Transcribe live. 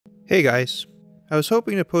Hey guys, I was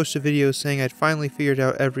hoping to post a video saying I'd finally figured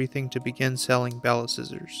out everything to begin selling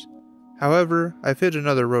Baliscissors. However, I've hit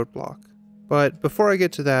another roadblock. But before I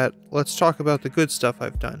get to that, let's talk about the good stuff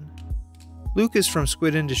I've done. Lucas from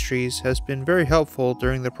Squid Industries has been very helpful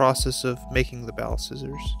during the process of making the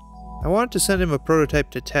Baliscissors. I wanted to send him a prototype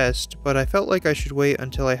to test, but I felt like I should wait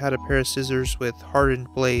until I had a pair of scissors with hardened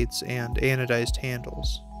blades and anodized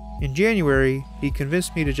handles. In January, he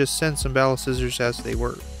convinced me to just send some Baliscissors as they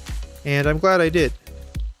were. And I'm glad I did.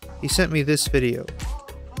 He sent me this video.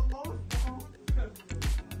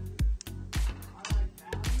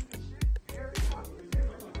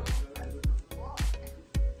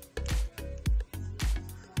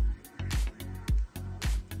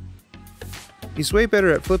 He's way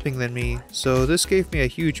better at flipping than me, so this gave me a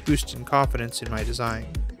huge boost in confidence in my design.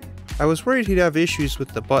 I was worried he'd have issues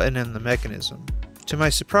with the button and the mechanism. To my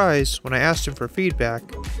surprise, when I asked him for feedback,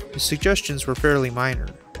 his suggestions were fairly minor.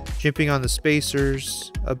 Jimping on the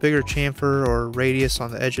spacers, a bigger chamfer or radius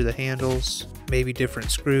on the edge of the handles, maybe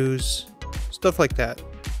different screws, stuff like that.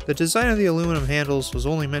 The design of the aluminum handles was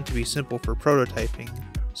only meant to be simple for prototyping,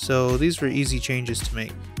 so these were easy changes to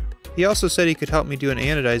make. He also said he could help me do an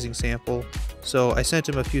anodizing sample, so I sent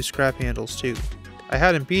him a few scrap handles too. I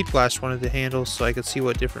had him bead blast one of the handles so I could see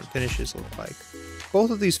what different finishes look like.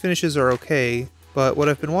 Both of these finishes are okay, but what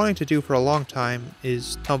I've been wanting to do for a long time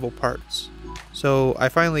is tumble parts. So I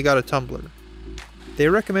finally got a tumbler. They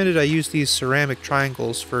recommended I use these ceramic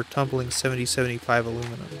triangles for tumbling 7075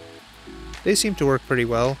 aluminum. They seem to work pretty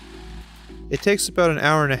well. It takes about an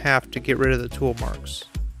hour and a half to get rid of the tool marks.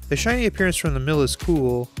 The shiny appearance from the mill is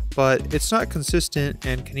cool, but it's not consistent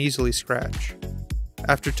and can easily scratch.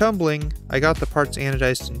 After tumbling, I got the parts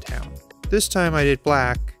anodized in town. This time I did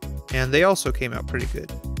black, and they also came out pretty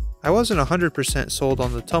good. I wasn't 100% sold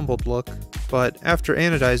on the tumbled look, but after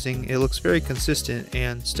anodizing it looks very consistent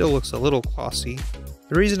and still looks a little glossy.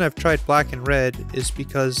 The reason I've tried black and red is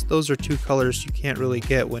because those are two colors you can't really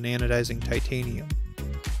get when anodizing titanium.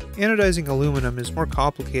 Anodizing aluminum is more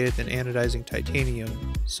complicated than anodizing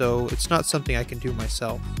titanium, so it's not something I can do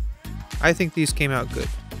myself. I think these came out good.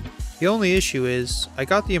 The only issue is, I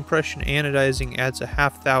got the impression anodizing adds a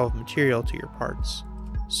half thou of material to your parts.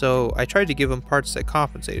 So I tried to give them parts that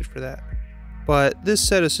compensated for that. But this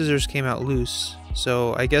set of scissors came out loose,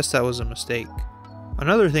 so I guess that was a mistake.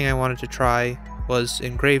 Another thing I wanted to try was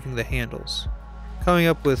engraving the handles. Coming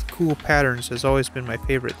up with cool patterns has always been my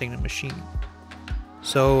favorite thing to machine.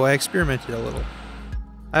 So I experimented a little.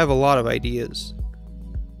 I have a lot of ideas.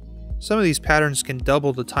 Some of these patterns can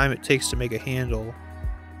double the time it takes to make a handle.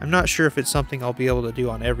 I'm not sure if it's something I'll be able to do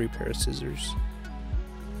on every pair of scissors.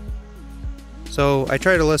 So I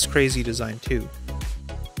tried a less crazy design too.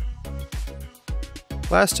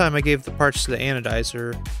 Last time I gave the parts to the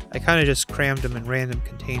anodizer, I kinda just crammed them in random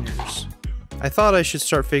containers. I thought I should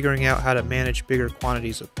start figuring out how to manage bigger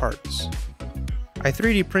quantities of parts. I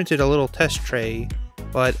 3D printed a little test tray,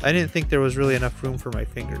 but I didn't think there was really enough room for my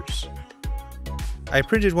fingers. I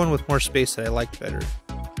printed one with more space that I liked better.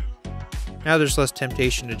 Now there's less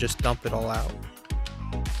temptation to just dump it all out.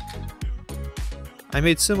 I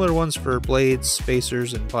made similar ones for blades,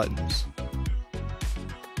 spacers, and buttons.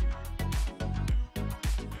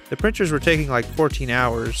 The printers were taking like 14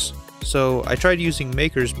 hours, so I tried using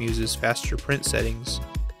Maker's Muse's faster print settings,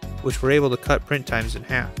 which were able to cut print times in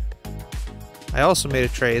half. I also made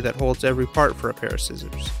a tray that holds every part for a pair of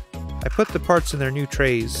scissors. I put the parts in their new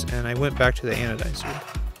trays, and I went back to the anodizer.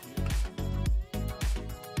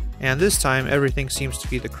 And this time everything seems to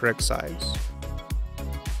be the correct size.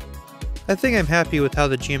 I think I'm happy with how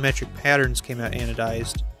the geometric patterns came out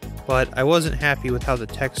anodized, but I wasn't happy with how the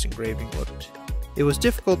text engraving looked. It was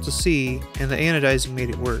difficult to see, and the anodizing made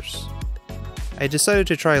it worse. I decided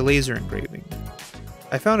to try laser engraving.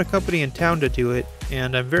 I found a company in town to do it,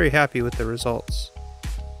 and I'm very happy with the results.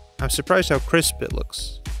 I'm surprised how crisp it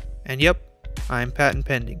looks. And yep, I'm patent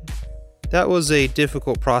pending. That was a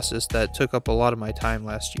difficult process that took up a lot of my time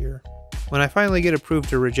last year. When I finally get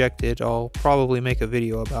approved or rejected, I'll probably make a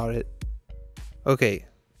video about it. Okay,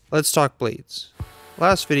 let's talk blades.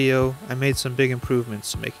 Last video, I made some big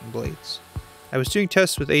improvements to making blades. I was doing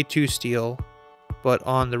tests with A2 steel, but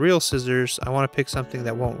on the real scissors, I want to pick something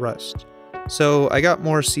that won't rust. So I got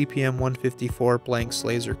more CPM 154 blanks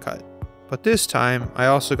laser cut. But this time, I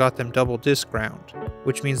also got them double disc ground,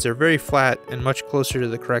 which means they're very flat and much closer to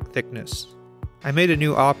the correct thickness. I made a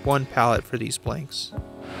new Op1 pallet for these blanks.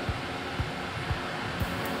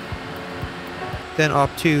 Then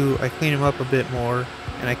Op2, I clean them up a bit more,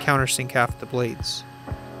 and I countersink half the blades.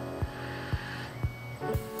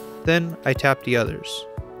 Then I tapped the others.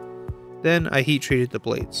 Then I heat treated the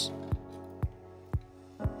blades.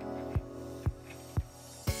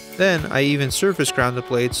 Then I even surface ground the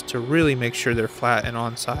blades to really make sure they're flat and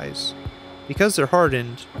on size. Because they're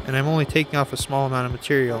hardened, and I'm only taking off a small amount of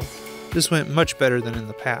material, this went much better than in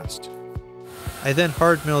the past. I then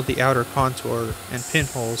hard milled the outer contour and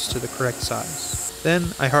pinholes to the correct size. Then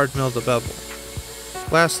I hard milled the bevel.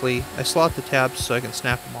 Lastly, I slot the tabs so I can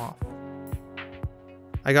snap them off.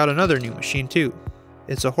 I got another new machine too.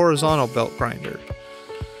 It's a horizontal belt grinder.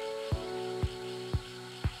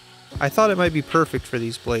 I thought it might be perfect for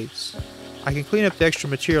these blades. I can clean up the extra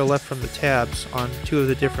material left from the tabs on 2 of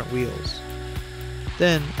the different wheels.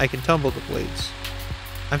 Then I can tumble the blades.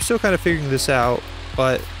 I'm still kind of figuring this out,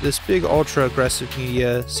 but this big ultra aggressive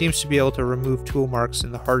media seems to be able to remove tool marks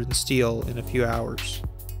in the hardened steel in a few hours.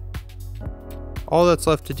 All that's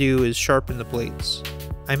left to do is sharpen the blades.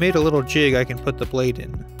 I made a little jig I can put the blade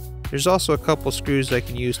in. There's also a couple screws I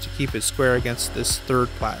can use to keep it square against this third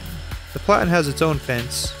platen. The platen has its own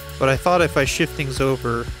fence, but I thought if I shift things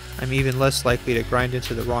over, I'm even less likely to grind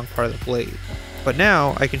into the wrong part of the blade. But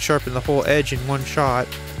now I can sharpen the whole edge in one shot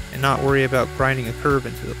and not worry about grinding a curve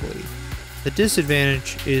into the blade. The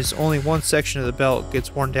disadvantage is only one section of the belt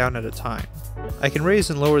gets worn down at a time. I can raise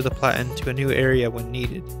and lower the platen to a new area when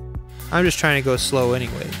needed. I'm just trying to go slow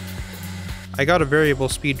anyway. I got a variable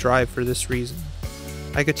speed drive for this reason.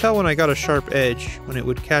 I could tell when I got a sharp edge when it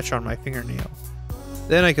would catch on my fingernail.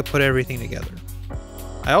 Then I could put everything together.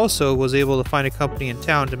 I also was able to find a company in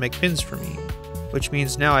town to make pins for me, which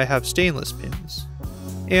means now I have stainless pins.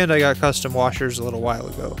 And I got custom washers a little while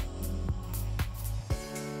ago.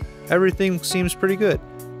 Everything seems pretty good.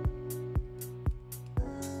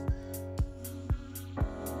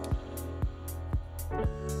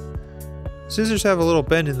 Scissors have a little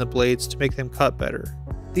bend in the blades to make them cut better.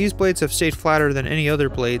 These blades have stayed flatter than any other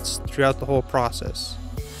blades throughout the whole process.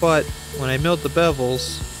 But when I milled the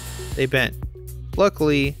bevels, they bent.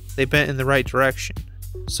 Luckily, they bent in the right direction.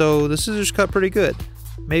 So the scissors cut pretty good.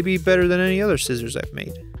 Maybe better than any other scissors I've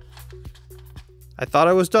made. I thought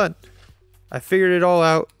I was done. I figured it all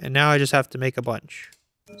out, and now I just have to make a bunch.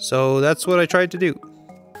 So that's what I tried to do.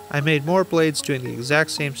 I made more blades doing the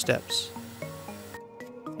exact same steps.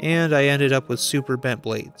 And I ended up with super bent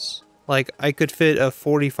blades. Like, I could fit a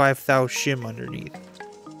 45 thou shim underneath.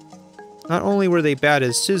 Not only were they bad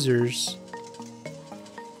as scissors,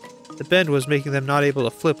 the bend was making them not able to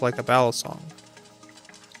flip like a balisong.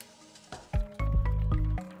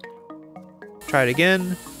 Tried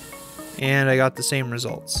again, and I got the same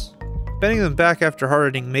results. Bending them back after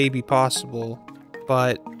hardening may be possible,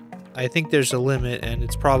 but I think there's a limit and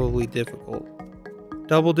it's probably difficult.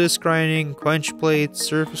 Double disc grinding, quench plates,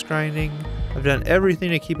 surface grinding, I've done everything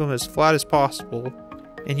to keep them as flat as possible,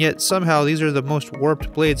 and yet somehow these are the most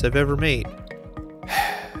warped blades I've ever made.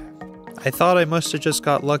 I thought I must have just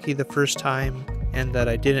got lucky the first time and that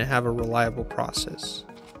I didn't have a reliable process.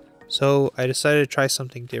 So I decided to try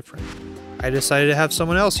something different. I decided to have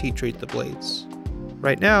someone else heat treat the blades.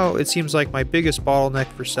 Right now, it seems like my biggest bottleneck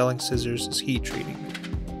for selling scissors is heat treating.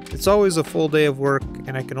 It's always a full day of work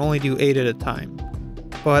and I can only do 8 at a time.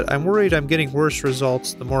 But I'm worried I'm getting worse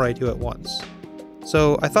results the more I do at once.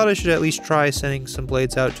 So I thought I should at least try sending some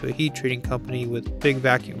blades out to a heat treating company with big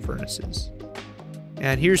vacuum furnaces.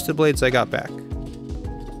 And here's the blades I got back.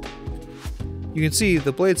 You can see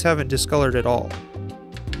the blades haven't discolored at all.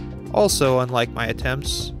 Also, unlike my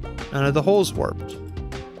attempts, none of the holes warped.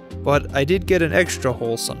 But I did get an extra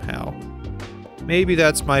hole somehow. Maybe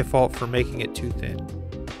that's my fault for making it too thin.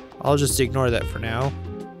 I'll just ignore that for now.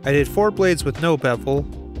 I did 4 blades with no bevel,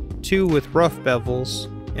 2 with rough bevels,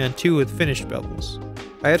 and 2 with finished bevels.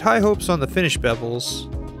 I had high hopes on the finished bevels.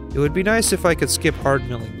 It would be nice if I could skip hard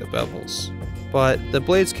milling the bevels, but the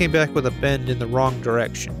blades came back with a bend in the wrong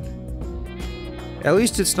direction. At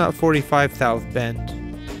least it's not 45 thou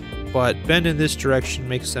bend, but bend in this direction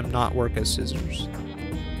makes them not work as scissors.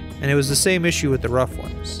 And it was the same issue with the rough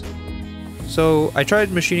ones. So I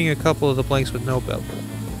tried machining a couple of the blanks with no bevel.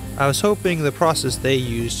 I was hoping the process they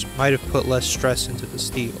used might have put less stress into the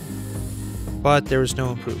steel, but there was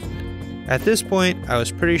no improvement. At this point, I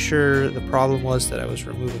was pretty sure the problem was that I was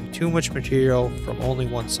removing too much material from only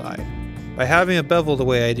one side. By having a bevel the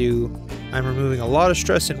way I do, I'm removing a lot of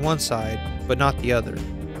stress in one side, but not the other.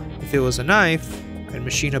 If it was a knife, I'd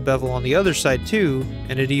machine a bevel on the other side too,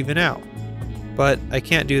 and it'd even out. But I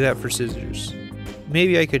can't do that for scissors.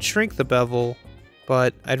 Maybe I could shrink the bevel,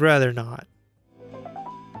 but I'd rather not.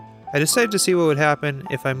 I decided to see what would happen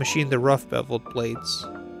if I machined the rough beveled blades.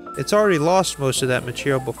 It's already lost most of that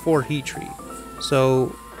material before heat treat,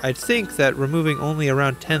 so I'd think that removing only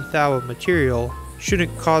around 10 thou of material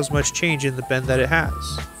shouldn't cause much change in the bend that it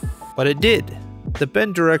has. But it did. The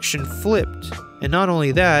bend direction flipped, and not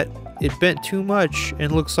only that, it bent too much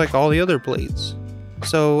and looks like all the other blades.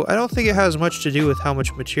 So I don't think it has much to do with how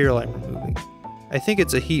much material I'm removing. I think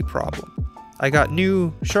it's a heat problem. I got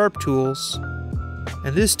new, sharp tools,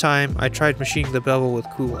 and this time I tried machining the bevel with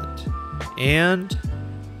coolant, and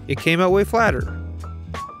it came out way flatter.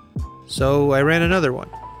 So I ran another one,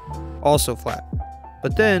 also flat,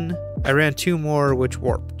 but then I ran 2 more which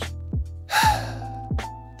warped.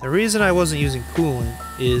 The reason I wasn't using coolant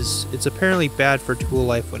is it's apparently bad for tool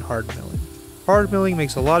life when hard milling. Hard milling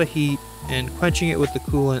makes a lot of heat, and quenching it with the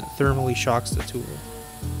coolant thermally shocks the tool.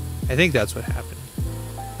 I think that's what happened.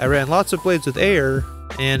 I ran lots of blades with air,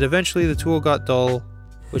 and eventually the tool got dull,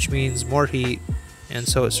 which means more heat, and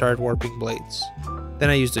so it started warping blades. Then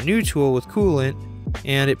I used a new tool with coolant,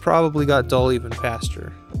 and it probably got dull even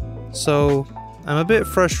faster. So I'm a bit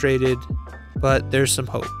frustrated, but there's some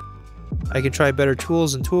hope. I can try better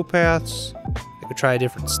tools and tool paths, I could try a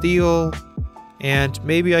different steel, and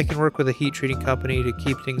maybe I can work with a heat treating company to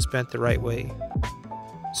keep things bent the right way.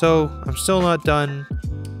 So I'm still not done,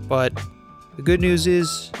 but the good news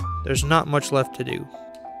is there's not much left to do.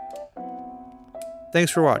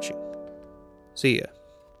 Thanks for watching. See ya.